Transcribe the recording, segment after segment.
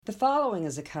The following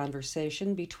is a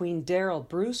conversation between Daryl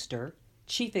Brewster,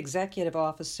 Chief Executive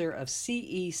Officer of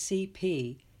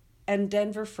CECP, and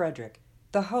Denver Frederick,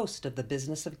 the host of The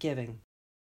Business of Giving.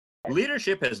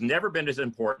 Leadership has never been as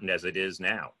important as it is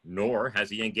now, nor has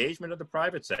the engagement of the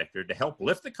private sector to help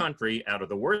lift the country out of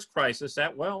the worst crisis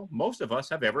that, well, most of us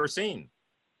have ever seen.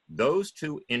 Those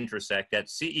two intersect at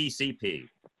CECP,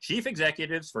 Chief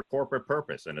Executives for Corporate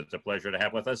Purpose, and it's a pleasure to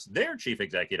have with us their Chief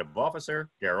Executive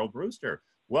Officer, Daryl Brewster.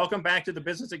 Welcome back to The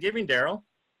Business of Giving, Daryl.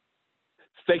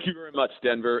 Thank you very much,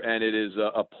 Denver, and it is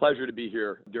a pleasure to be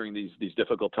here during these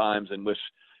difficult times, and wish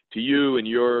to you and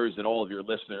yours and all of your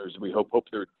listeners, we hope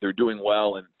they're doing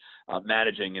well and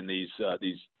managing in these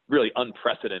really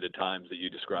unprecedented times that you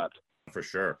described. For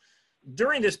sure.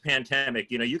 During this pandemic,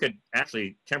 you could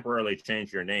actually temporarily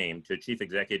change your name to Chief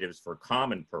Executives for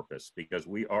Common Purpose, because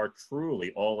we are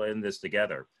truly all in this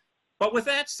together. But with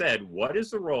that said, what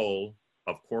is the role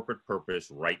of corporate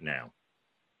purpose right now?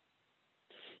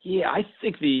 Yeah, I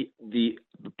think the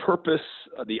purpose,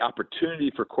 the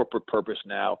opportunity for corporate purpose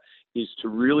now is to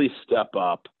really step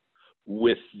up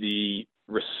with the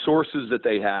resources that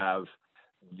they have,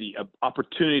 the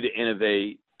opportunity to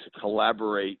innovate, to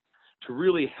collaborate, to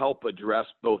really help address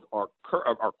both our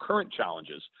current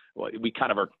challenges. Well, we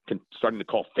kind of are starting to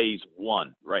call phase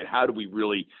one, right? How do we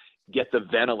really get the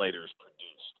ventilators produced,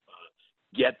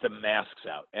 get the masks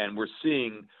out? And we're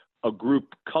seeing a group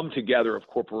come together of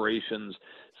corporations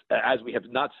as we have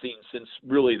not seen since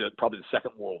really probably the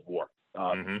Second World War.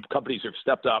 Companies have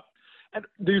stepped up, and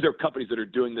these are companies that are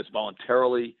doing this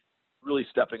voluntarily, really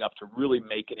stepping up to really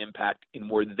make an impact in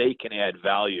where they can add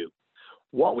value.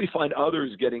 While we find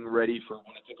others getting ready for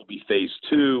what I think will be phase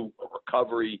two, a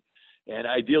recovery, and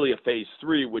ideally a phase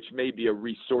three, which may be a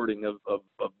resorting of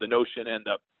the notion and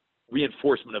the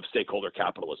reinforcement of stakeholder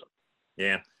capitalism.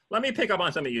 Yeah. Let me pick up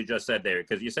on something you just said there,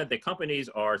 because you said that companies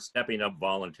are stepping up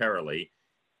voluntarily.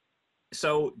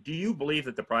 So do you believe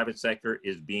that the private sector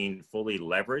is being fully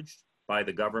leveraged by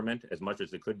the government as much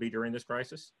as it could be during this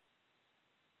crisis?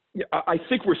 Yeah, I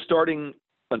think we're starting,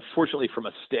 unfortunately, from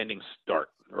a standing start,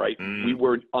 right? We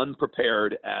were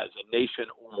unprepared as a nation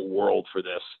or a world for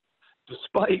this.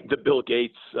 Despite the Bill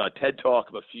Gates TED Talk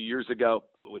of a few years ago,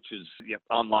 which is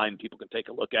online, people can take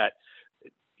a look at,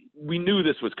 we knew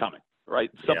this was coming, right?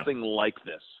 Something like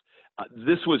this.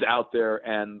 This was out there,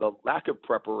 and the lack of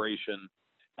preparation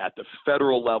at the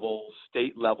federal level,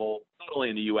 state level, not only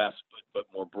in the U.S., but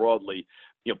more broadly,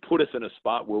 put us in a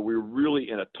spot where we're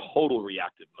really in a total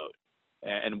reactive mode.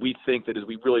 And we think that as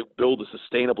we really build a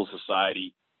sustainable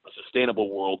society, a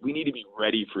sustainable world, we need to be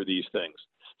ready for these things.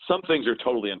 Some things are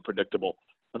totally unpredictable.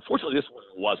 Unfortunately, this one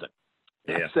wasn't.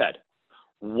 That said,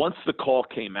 once the call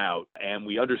came out and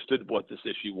we understood what this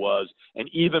issue was, and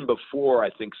even before I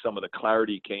think some of the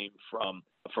clarity came from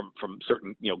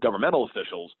certain governmental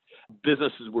officials,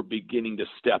 businesses were beginning to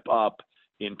step up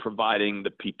in providing the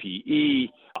PPE,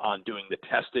 on doing the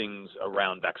testings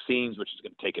around vaccines, which is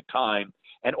going to take a time,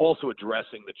 and also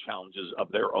addressing the challenges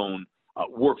of their own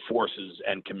workforces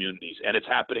and communities. And it's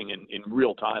happening in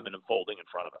real time and unfolding in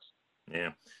front of us.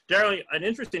 Yeah. Daryl, an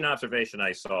interesting observation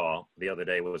I saw the other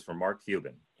day was from Mark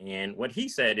Cuban. And what he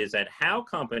said is that how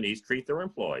companies treat their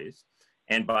employees,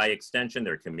 and by extension,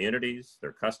 their communities,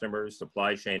 their customers,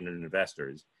 supply chain, and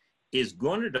investors, is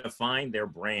going to define their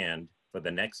brand for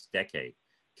the next decade.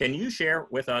 Can you share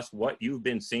with us what you've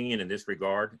been seeing in this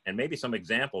regard, and maybe some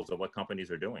examples of what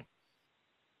companies are doing?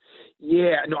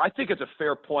 Yeah, no, I think it's a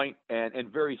fair point,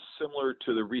 and very similar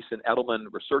to the recent Edelman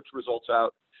research results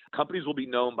out. Companies will be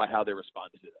known by how they respond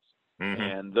to this.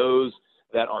 And those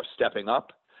that are stepping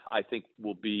up, I think,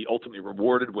 will be ultimately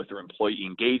rewarded with their employee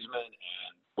engagement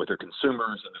and with their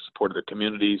consumers and the support of their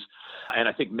communities. And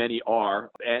I think many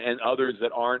are, and others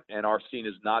that aren't and are seen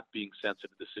as not being sensitive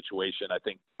to the situation, I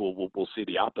think we'll see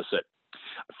the opposite.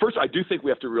 First, I do think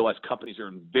we have to realize companies are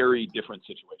in very different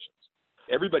situations.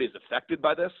 Everybody is affected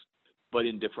by this, but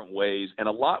in different ways. And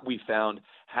a lot we found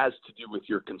has to do with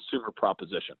your consumer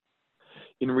proposition.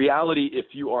 In reality, if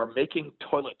you are making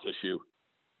toilet tissue,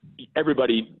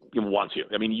 everybody wants you.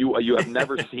 I mean, you have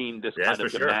never seen this kind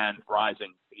of demand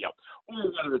rising,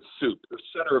 or whether it's soup or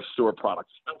center of store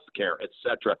products, healthcare, et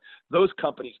cetera. Those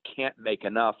companies can't make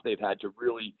enough. They've had to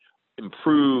really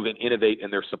improve and innovate in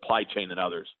their supply chain and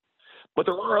others. But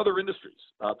there are other industries.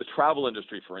 The travel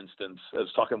industry, for instance, I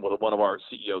was talking with one of our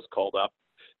CEOs called up.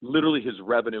 Literally, his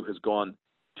revenue has gone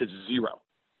to zero.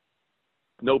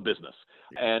 No business.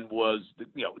 And was,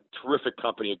 terrific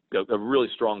company, a really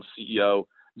strong CEO,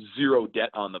 zero debt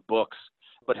on the books,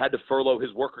 but had to furlough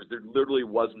his workers. There literally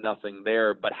was nothing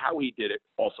there, but how he did it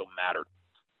also mattered.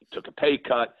 He took a pay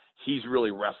cut. he's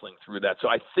really wrestling through that. So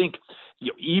I think,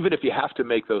 even if you have to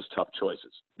make those tough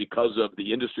choices because of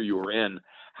the industry you were in,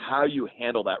 how you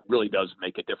handle that really does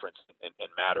make a difference and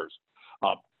matters.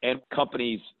 And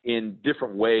companies in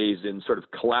different ways in sort of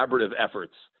collaborative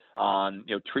efforts on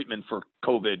treatment for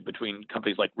COVID between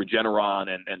companies like Regeneron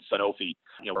and Sanofi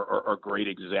are great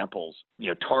examples.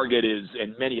 Target is,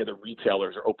 and many other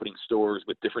retailers are opening stores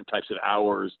with different types of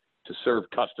hours to serve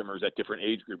customers at different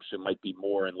age groups who might be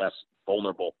more and less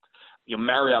vulnerable.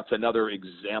 Marriott's another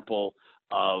example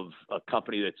of a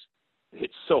company that's hit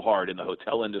so hard in the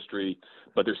hotel industry,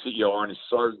 but their CEO, Arne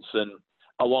Sorensen,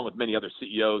 along with many other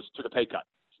CEOs, took a pay cut.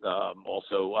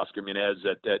 Also, Oscar Munez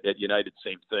at United,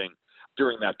 same thing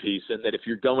during that piece. And that if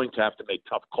you're going to have to make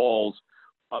tough calls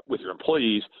with your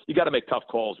employees, you got to make tough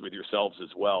calls with yourselves as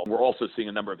well. We're also seeing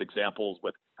a number of examples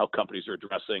with how companies are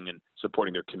addressing and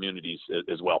supporting their communities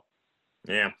as well.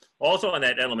 Yeah. Also on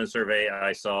that Edelman survey,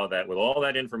 I saw that with all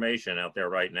that information out there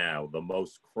right now, the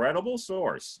most credible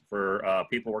source for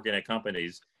people working at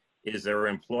companies is their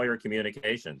employer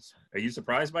communications. Are you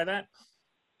surprised by that?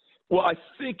 Well, I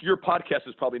think your podcast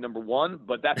is probably number one,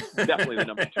 but that's definitely the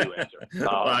number two answer.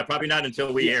 Well, probably not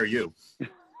until we air you.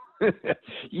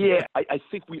 Yeah, I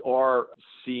think we are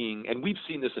seeing, and we've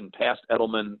seen this in past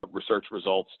Edelman research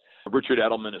results. Richard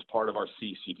Edelman, as part of our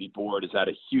CECP board, has had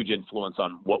a huge influence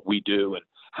on what we do and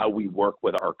how we work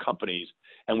with our companies.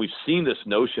 And we've seen this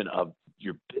notion of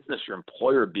your business, your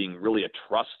employer being really a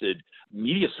trusted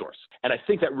media source. And I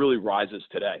think that really rises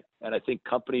today. And I think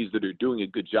companies that are doing a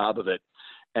good job of it,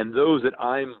 and those that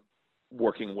I'm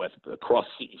working with across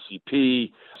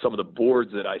CECP, some of the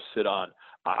boards that I sit on,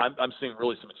 I'm seeing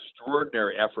really some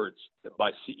extraordinary efforts by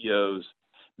CEOs,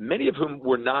 many of whom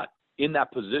were not in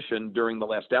that position during the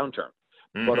last downturn,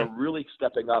 but are really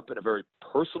stepping up in a very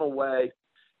personal way,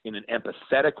 in an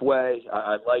empathetic way.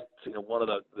 I like, one of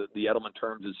the Edelman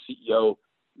terms is CEO.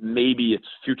 Maybe its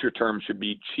future term should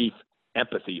be Chief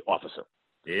Empathy Officer.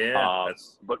 Yeah.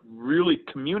 But really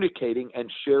communicating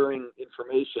and sharing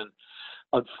information.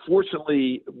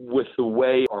 Unfortunately, with the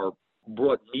way our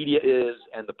broad media is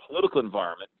and the political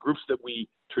environment, groups that we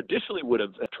traditionally would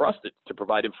have trusted to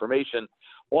provide information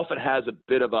often has a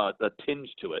bit of a tinge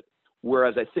to it.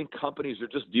 Whereas I think companies are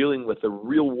just dealing with the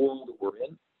real world that we're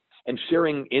in and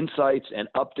sharing insights and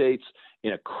updates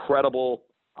in a credible,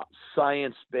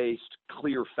 science-based,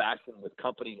 clear fashion with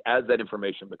companies as that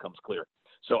information becomes clear.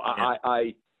 So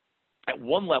I at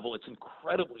one level, it's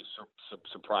incredibly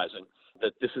surprising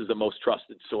that this is the most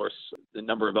trusted source. The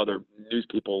number of other news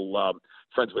people,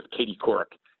 friends with Katie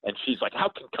Couric, and she's like, how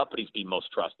can companies be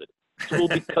most trusted? Well,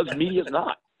 because media's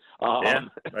not.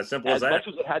 As simple as that. As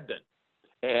much as it had been.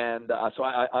 And so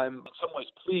I'm in some ways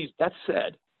pleased. That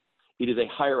said, it is a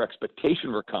higher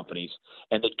expectation for companies,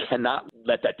 and they cannot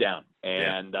let that down.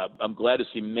 And I'm glad to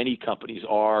see many companies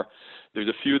are. There's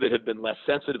a few that have been less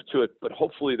sensitive to it, but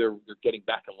hopefully they're getting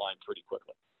back in line pretty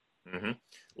quickly. Mm-hmm.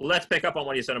 Let's pick up on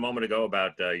what you said a moment ago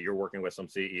about you're working with some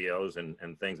CEOs and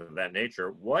things of that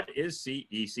nature. What is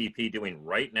CECP doing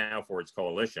right now for its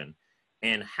coalition,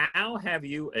 and how have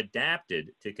you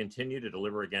adapted to continue to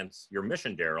deliver against your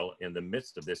mission, Daryl, in the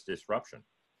midst of this disruption?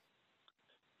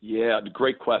 Yeah,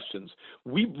 great questions.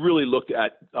 We've really looked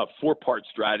at a four-part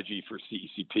strategy for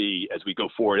CECP as we go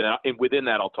forward. And within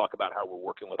that, I'll talk about how we're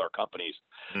working with our companies.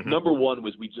 Number one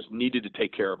was we just needed to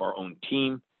take care of our own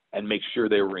team and make sure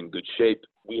they were in good shape.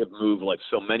 We have moved, like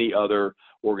so many other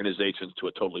organizations, to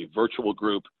a totally virtual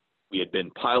group. We had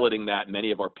been piloting that. Many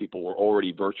of our people were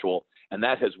already virtual, and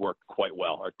that has worked quite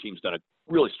well. Our team's done a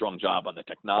really strong job on the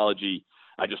technology.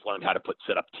 I just learned how to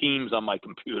set up Teams on my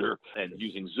computer and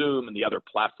using Zoom and the other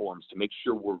platforms to make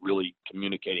sure we're really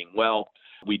communicating well.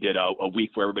 We did a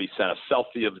week where everybody sent a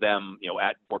selfie of them,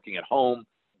 at working at home.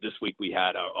 This week we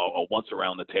had a once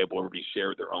around the table. Everybody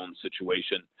shared their own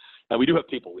situation. And we do have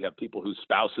people. We have people whose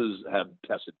spouses have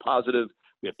tested positive.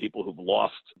 We have people who've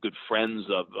lost good friends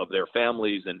of their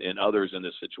families and others in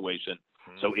this situation.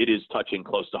 So it is touching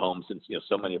close to home since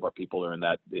so many of our people are in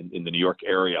the New York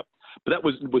area. But that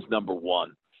was number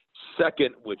one.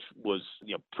 Second, which was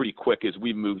pretty quick, is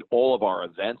we moved all of our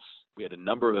events. We had a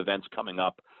number of events coming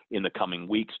up in the coming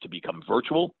weeks to become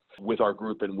virtual with our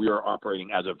group, and we are operating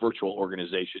as a virtual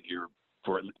organization here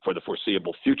for the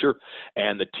foreseeable future.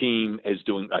 And the team is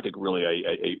doing, I think, really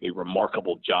a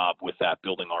remarkable job with that,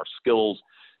 building our skills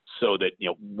so that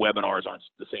webinars aren't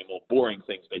the same old boring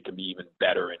things. They can be even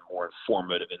better and more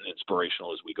informative and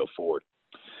inspirational as we go forward.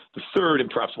 The third, and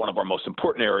perhaps one of our most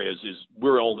important areas, is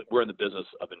we're in the business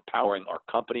of empowering our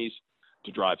companies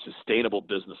to drive sustainable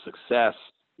business success,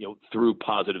 through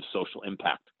positive social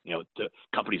impact, to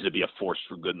companies to be a force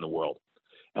for good in the world.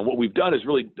 And what we've done is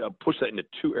really push that into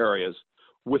two areas.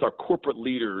 With our corporate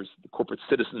leaders, the corporate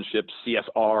citizenship,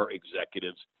 CSR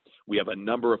executives, we have a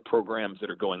number of programs that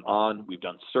are going on. We've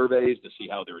done surveys to see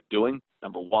how they're doing,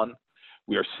 number one.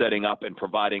 We are setting up and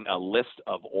providing a list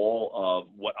of all of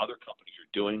what other companies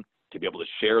are doing to be able to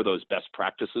share those best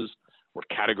practices. We're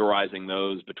categorizing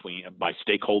those by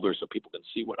stakeholders so people can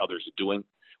see what others are doing.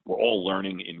 We're all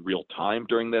learning in real time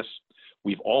during this.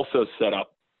 We've also set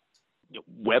up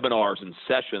webinars and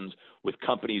sessions with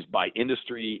companies by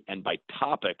industry and by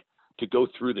topic to go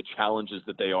through the challenges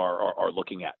that they are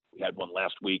looking at. We had one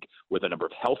last week with a number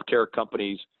of healthcare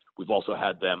companies. We've also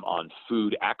had them on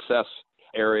food access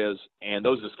areas, and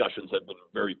those discussions have been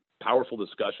very powerful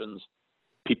discussions.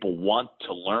 People want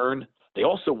to learn. They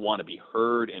also want to be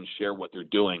heard and share what they're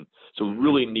doing. So we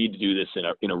really need to do this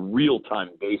in a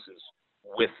real-time basis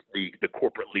with the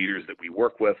corporate leaders that we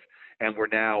work with. And we're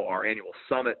now, our annual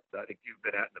summit, I think you've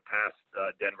been at in the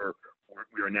past, Denver,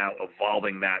 we are now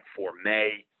evolving that for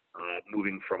May,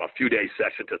 moving from a few-day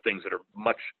session to things that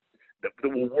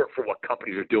will work for what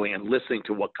companies are doing and listening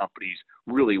to what companies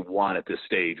really want at this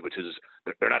stage, which is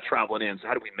they're not traveling in. So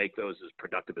how do we make those as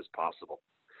productive as possible?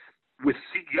 With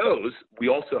CEOs, we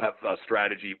also have a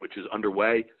strategy which is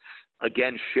underway.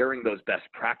 Again, sharing those best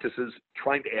practices,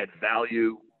 trying to add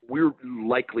value. We're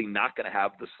likely not going to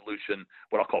have the solution,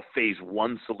 what I'll call phase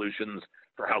one solutions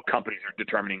for how companies are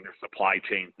determining their supply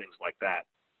chain, things like that.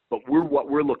 But what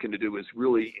we're looking to do is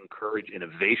really encourage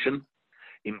innovation,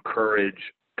 encourage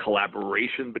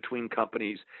collaboration between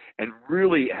companies, and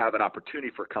really have an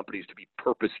opportunity for companies to be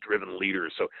purpose-driven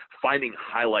leaders. So finding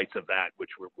highlights of that,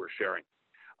 which we're sharing.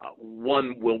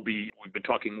 One we've been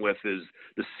talking with is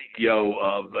the CEO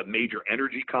of a major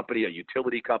energy company, a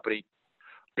utility company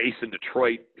based in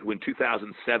Detroit, who in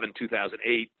 2007,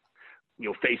 2008,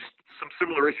 faced some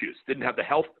similar issues. Didn't have the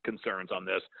health concerns on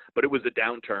this, but it was a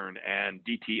downturn, and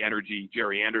DT Energy,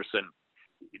 Jerry Anderson,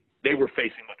 they were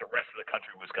facing what the rest of the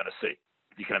country was going to see.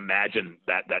 If you can imagine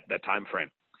that time frame.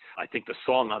 I think the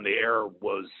song on the air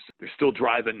was, they're still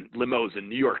driving limos in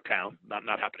New York town, not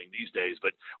happening these days,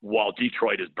 but while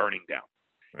Detroit is burning down.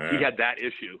 Yeah. He had that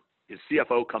issue. His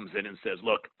CFO comes in and says,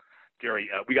 look, Jerry,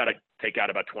 we got to take out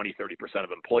about 20-30%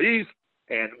 of employees,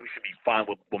 and we should be fine.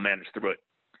 We'll manage through it.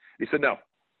 He said, no,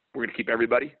 we're going to keep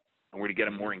everybody, and we're going to get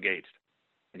them more engaged.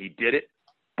 And he did it.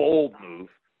 Bold move.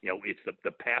 It's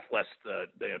the pathless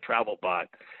travel bot,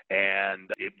 and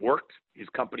it worked. His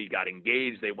company got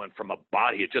engaged. They went from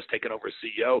he had just taken over as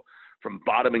CEO, from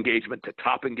bottom engagement to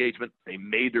top engagement. They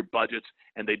made their budgets,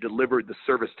 and they delivered the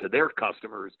service to their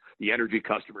customers, the energy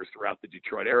customers throughout the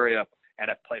Detroit area, and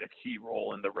have played a key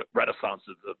role in the renaissance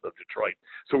of Detroit.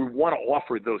 So we want to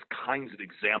offer those kinds of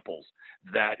examples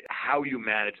that how you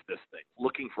manage this thing,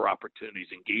 looking for opportunities,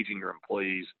 engaging your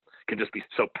employees can just be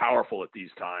so powerful at these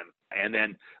times. And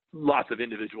then lots of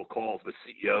individual calls with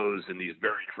CEOs in these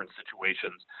very different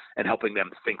situations and helping them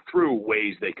think through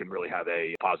ways they can really have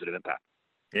a positive impact.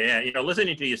 Yeah,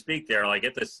 listening to you speak, Daryl, I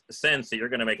get this sense that you're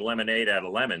going to make lemonade out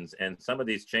of lemons, and some of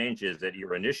these changes that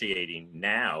you're initiating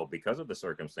now because of the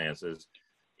circumstances,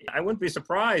 I wouldn't be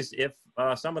surprised if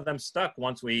some of them stuck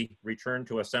once we return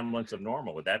to a semblance of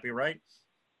normal. Would that be right?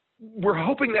 We're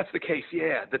hoping that's the case,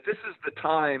 yeah, that this is the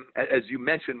time, as you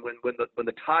mentioned, when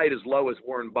the tide is low, as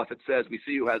Warren Buffett says, we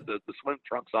see who has the swim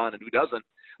trunks on and who doesn't.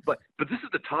 But this is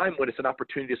the time when it's an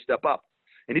opportunity to step up.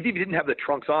 And if you didn't have the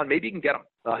trunks on, maybe you can get them,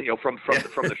 from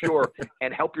the shore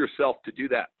and help yourself to do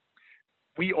that.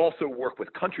 We also work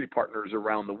with country partners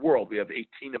around the world. We have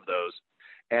 18 of those.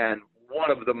 And one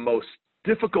of the most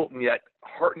difficult and yet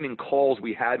heartening calls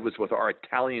we had was with our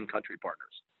Italian country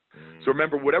partners. So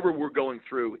remember, whatever we're going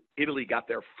through, Italy got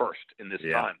there first in this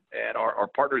time. And our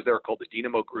partners there are called the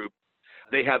Dynamo Group.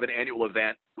 They have an annual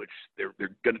event, which they're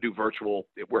going to do virtual.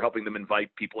 We're helping them invite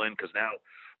people in because now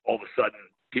all of a sudden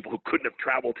people who couldn't have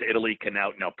traveled to Italy can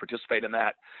now participate in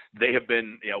that. They have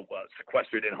been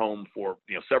sequestered at home for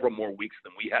several more weeks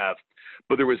than we have,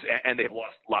 but and they've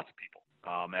lost lots of people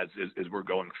as we're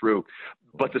going through.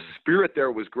 But the spirit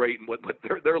there was great, and what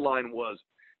their line was,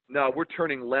 no, we're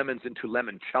turning lemons into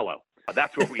limoncello.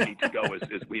 That's where we need to go as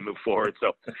we move forward.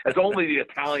 So as only the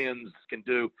Italians can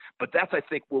do, but that's, I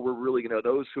think, where we're really,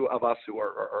 those of us who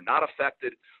are not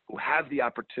affected, who have the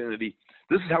opportunity,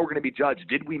 this is how we're going to be judged.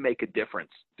 Did we make a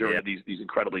difference during these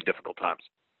incredibly difficult times?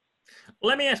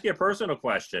 Let me ask you a personal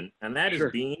question, and that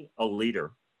is being a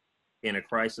leader in a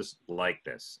crisis like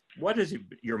this. What has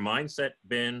your mindset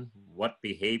been? What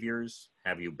behaviors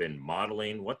have you been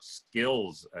modeling? What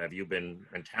skills have you been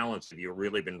and talents have you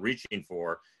really been reaching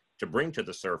for to bring to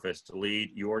the surface to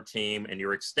lead your team and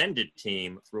your extended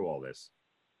team through all this?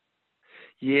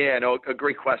 Yeah, no, a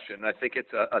great question. I think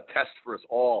it's a test for us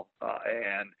all.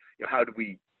 And how do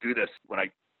we do this? When I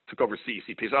took over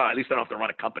CECP, so at least I don't have to run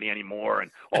a company anymore and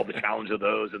all the challenge of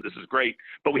those, and this is great.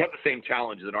 But we have the same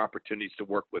challenges and opportunities to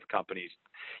work with companies.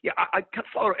 Yeah, I kind of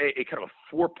follow a kind of a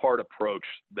four-part approach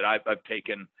that I've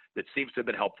taken that seems to have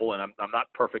been helpful, and I'm not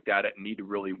perfect at it and need to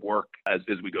really work as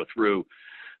we go through.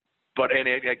 But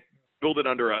I build it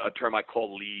under a term I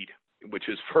call lead, which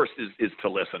is first is to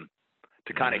listen,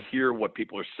 to kind of hear what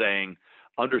people are saying,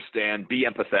 understand, be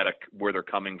empathetic where they're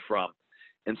coming from.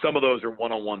 And some of those are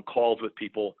one-on-one calls with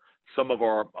people. Some of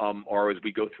our are as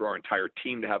we go through our entire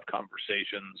team to have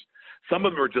conversations. Some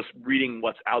of them are just reading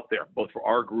what's out there, both for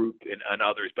our group and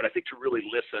others. But I think to really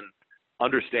listen,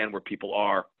 understand where people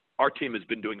are. Our team has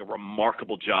been doing a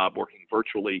remarkable job working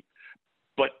virtually,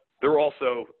 but they're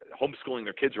also homeschooling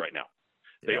their kids right now.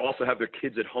 They also have their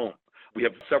kids at home. We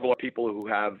have several people who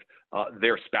have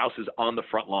their spouses on the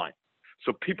front line.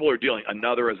 So people are dealing,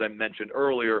 another, as I mentioned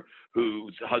earlier,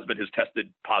 whose husband has tested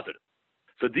positive.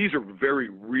 So these are very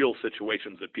real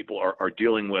situations that people are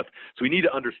dealing with. So we need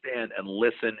to understand and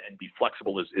listen and be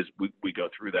flexible as we go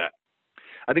through that.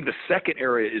 I think the second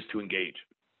area is to engage.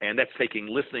 And that's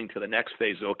listening to the next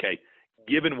phase. Okay,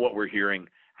 given what we're hearing,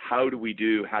 how do we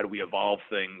evolve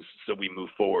things so we move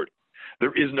forward?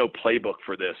 There is no playbook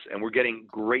for this, and we're getting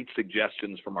great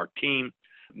suggestions from our team.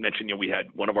 Mentioned, we had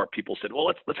one of our people said, well,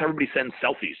 let's have everybody send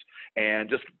selfies and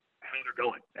just how they're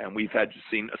going. And we've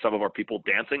seen some of our people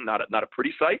dancing, not a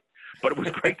pretty sight, but it was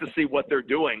great to see what they're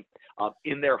doing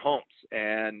in their homes.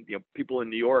 And people in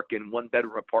New York in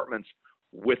one-bedroom apartments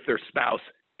with their spouse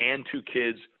and two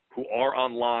kids who are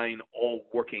online, all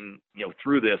working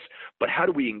through this. But how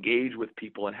do we engage with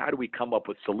people, and how do we come up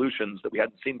with solutions that we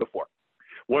hadn't seen before?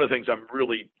 One of the things I'm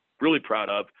really, really proud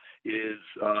of is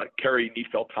Carrie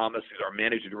Neefeld-Thomas, who's our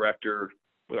managing director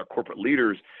with our corporate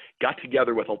leaders, got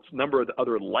together with a number of the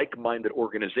other like-minded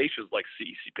organizations like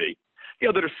CECP,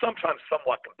 that are sometimes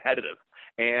somewhat competitive.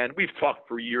 And we've talked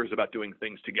for years about doing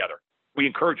things together. We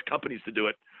encourage companies to do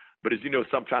it, but as you know,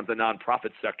 sometimes the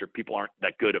nonprofit sector, people aren't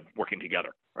that good at working together,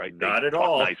 right? Not at talk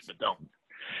all. Nice, but don't.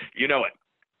 You know it.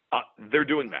 They're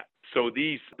doing that. So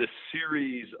this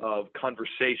series of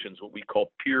conversations, what we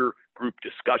call peer group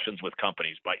discussions with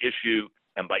companies by issue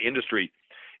and by industry,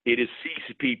 it is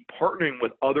CECP partnering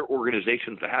with other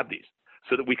organizations that have these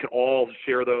so that we can all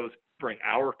share those, bring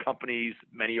our companies,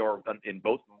 many are in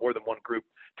both more than one group,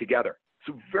 together.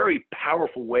 So very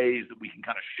powerful ways that we can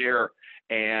kind of share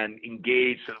and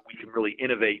engage so that we can really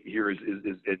innovate here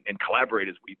and collaborate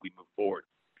as we move forward.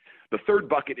 The third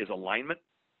bucket is alignment.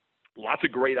 Lots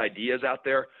of great ideas out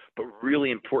there, but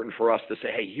really important for us to say,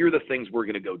 hey, here are the things we're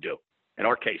going to go do. In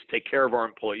our case, take care of our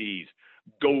employees,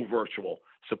 go virtual,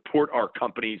 support our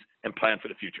companies, and plan for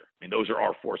the future. I mean, those are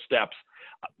our 4 steps.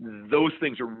 Those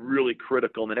things are really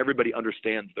critical, and then everybody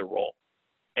understands their role.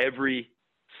 Every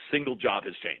single job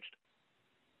has changed.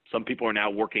 Some people are now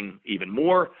working even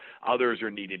more. Others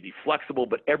are needing to be flexible,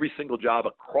 but every single job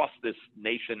across this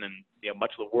nation and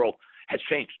much of the world has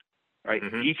changed. Right?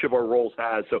 Mm-hmm. Each of our roles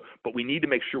has. But we need to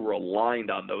make sure we're aligned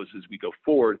on those as we go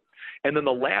forward. And then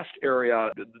the last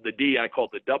area, the D, I call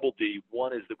it the double D.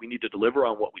 One is that we need to deliver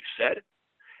on what we've said,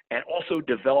 and also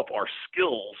develop our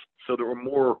skills so that we're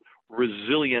more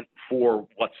resilient for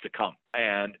what's to come.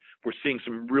 And we're seeing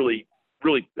some really,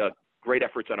 really great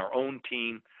efforts on our own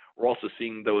team. We're also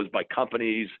seeing those by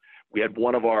companies. We had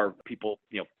one of our people,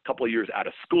 a couple of years out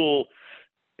of school.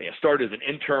 Started as an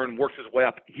intern, worked his way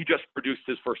up. He just produced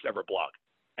his first ever blog.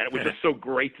 And it was just so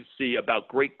great to see about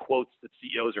great quotes that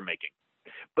CEOs are making.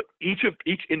 But each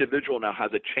individual now has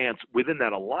a chance within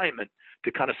that alignment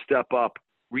to kind of step up,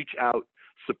 reach out,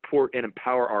 support, and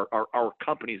empower our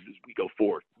companies as we go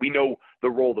forward. We know the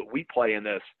role that we play in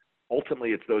this.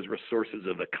 Ultimately, it's those resources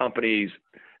of the companies,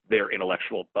 their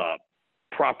intellectual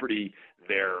property,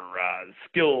 their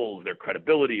skills, their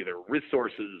credibility, their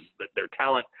resources, their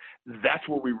talent. That's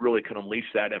where we really can unleash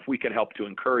that. If we can help to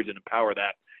encourage and empower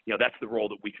that, that's the role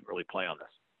that we can really play on this.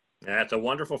 That's a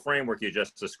wonderful framework you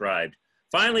just described.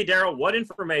 Finally, Daryl, what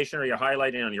information are you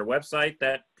highlighting on your website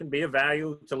that can be of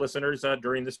value to listeners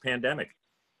during this pandemic?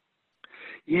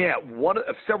 Yeah, one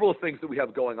of several things that we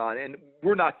have going on, and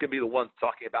we're not going to be the ones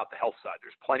talking about the health side.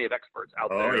 There's plenty of experts out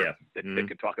there that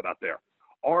can talk about there.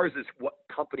 Ours is what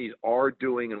companies are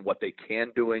doing and what they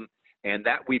can doing, and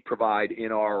that we provide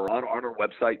on our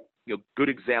website. Good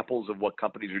examples of what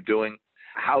companies are doing,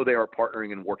 how they are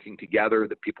partnering and working together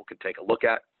that people can take a look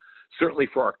at. Certainly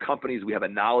for our companies, we have a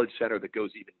knowledge center that goes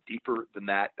even deeper than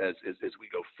that as we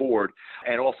go forward,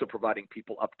 and also providing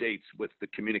people updates with the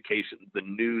communication, the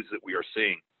news that we are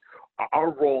seeing.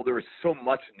 Our role, there is so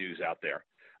much news out there.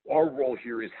 Our role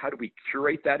here is how do we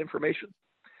curate that information,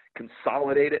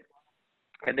 consolidate it,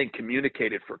 and then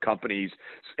communicate it for companies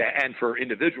and for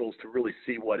individuals to really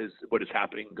see what is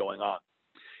happening and going on.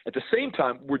 At the same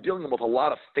time, we're dealing with a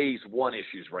lot of phase one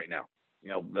issues right now. You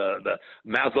know, the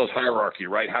Maslow's hierarchy,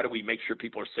 right? How do we make sure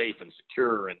people are safe and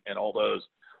secure and all those?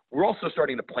 We're also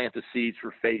starting to plant the seeds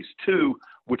for phase two,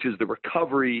 which is the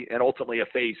recovery, and ultimately a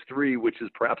phase three, which is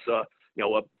perhaps a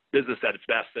business at its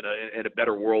best in a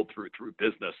better world through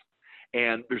business.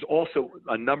 And there's also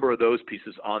a number of those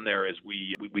pieces on there as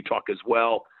we talk as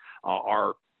well.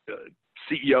 Our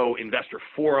CEO Investor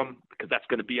Forum, because that's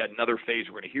going to be another phase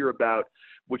we're going to hear about,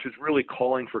 which is really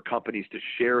calling for companies to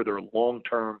share their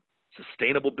long-term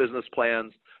sustainable business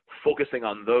plans, focusing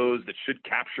on those that should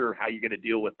capture how you're going to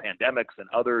deal with pandemics and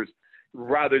others,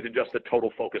 rather than just a total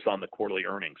focus on the quarterly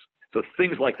earnings. So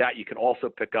things like that you can also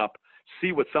pick up,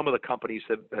 see what some of the companies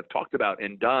have talked about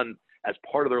and done as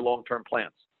part of their long-term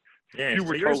plans. Yeah, you so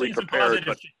were you're totally seeing some prepared,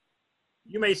 but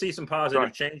you may see some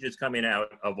positive changes coming out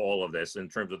of all of this in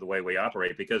terms of the way we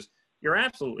operate, because you're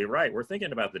absolutely right. We're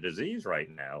thinking about the disease right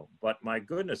now, but my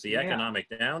goodness, the economic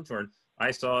downturn, I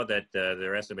saw that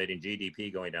they're estimating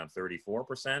GDP going down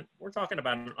 34%. We're talking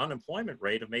about an unemployment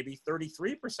rate of maybe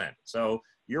 33%. So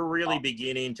you're really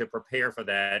beginning to prepare for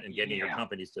that and getting your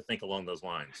companies to think along those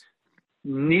lines.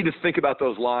 Need to think about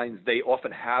those lines. They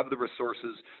often have the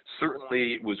resources.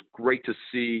 Certainly, it was great to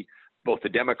see both the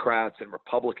Democrats and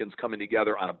Republicans coming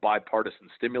together on a bipartisan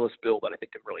stimulus bill that I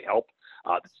think can really help.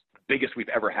 It's the biggest we've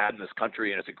ever had in this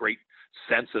country, and it's a great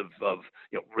sense of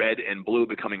red and blue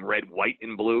becoming red, white,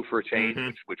 and blue for a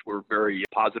change, which we're very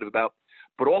positive about.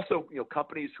 But also,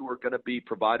 companies who are going to be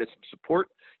provided some support,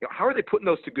 how are they putting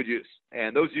those to good use?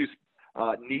 And those use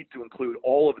need to include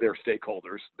all of their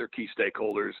stakeholders, their key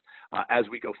stakeholders, as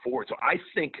we go forward. So I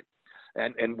think,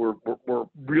 and we're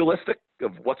realistic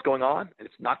of what's going on, and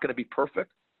it's not going to be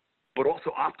perfect, but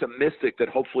also optimistic that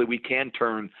hopefully we can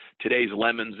turn today's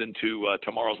lemons into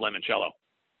tomorrow's limoncello.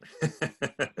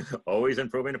 Always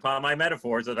improving upon my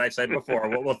metaphors, as I said before.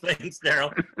 Well, thanks,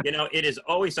 Daryl. It is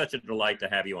always such a delight to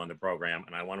have you on the program,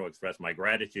 and I want to express my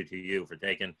gratitude to you for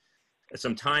taking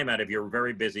some time out of your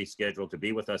very busy schedule to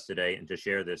be with us today and to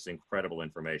share this incredible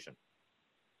information.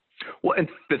 Well, and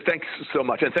thanks so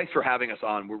much. And thanks for having us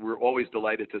on. We're always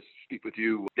delighted to speak with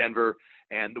you, Denver,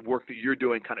 and the work that you're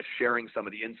doing, kind of sharing some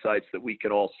of the insights that we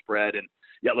can all spread. And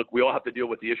look, we all have to deal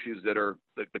with the issues that are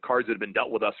the cards that have been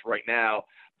dealt with us right now.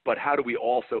 But how do we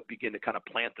also begin to kind of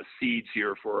plant the seeds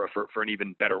here for an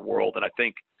even better world? And I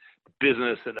think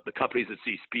business and the companies that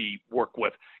CECP work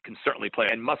with can certainly play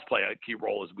and must play a key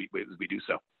role as we do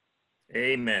so.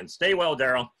 Amen. Stay well,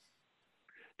 Daryl.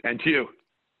 And to you.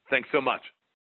 Thanks so much.